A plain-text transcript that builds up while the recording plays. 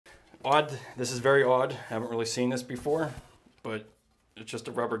Odd, this is very odd. I haven't really seen this before, but it's just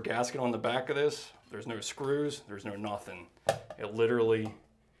a rubber gasket on the back of this. There's no screws, there's no nothing. It literally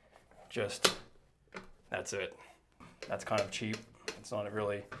just, that's it. That's kind of cheap. It's not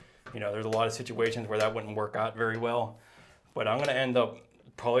really, you know, there's a lot of situations where that wouldn't work out very well, but I'm gonna end up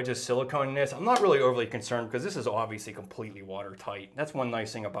probably just siliconing this. I'm not really overly concerned because this is obviously completely watertight. That's one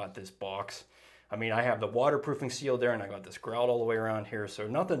nice thing about this box. I mean, I have the waterproofing seal there and I got this grout all the way around here, so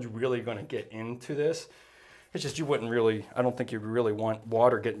nothing's really gonna get into this. It's just you wouldn't really, I don't think you really want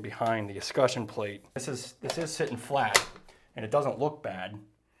water getting behind the escutcheon plate. This is sitting flat and it doesn't look bad.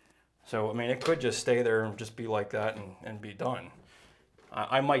 So, I mean, it could just stay there and just be like that and be done.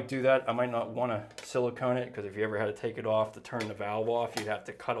 I might do that. I might not want to silicone it because if you ever had to take it off to turn the valve off, you'd have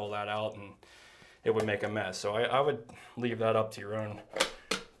to cut all that out and it would make a mess. So I would leave that up to your own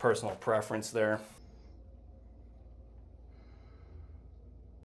personal preference there.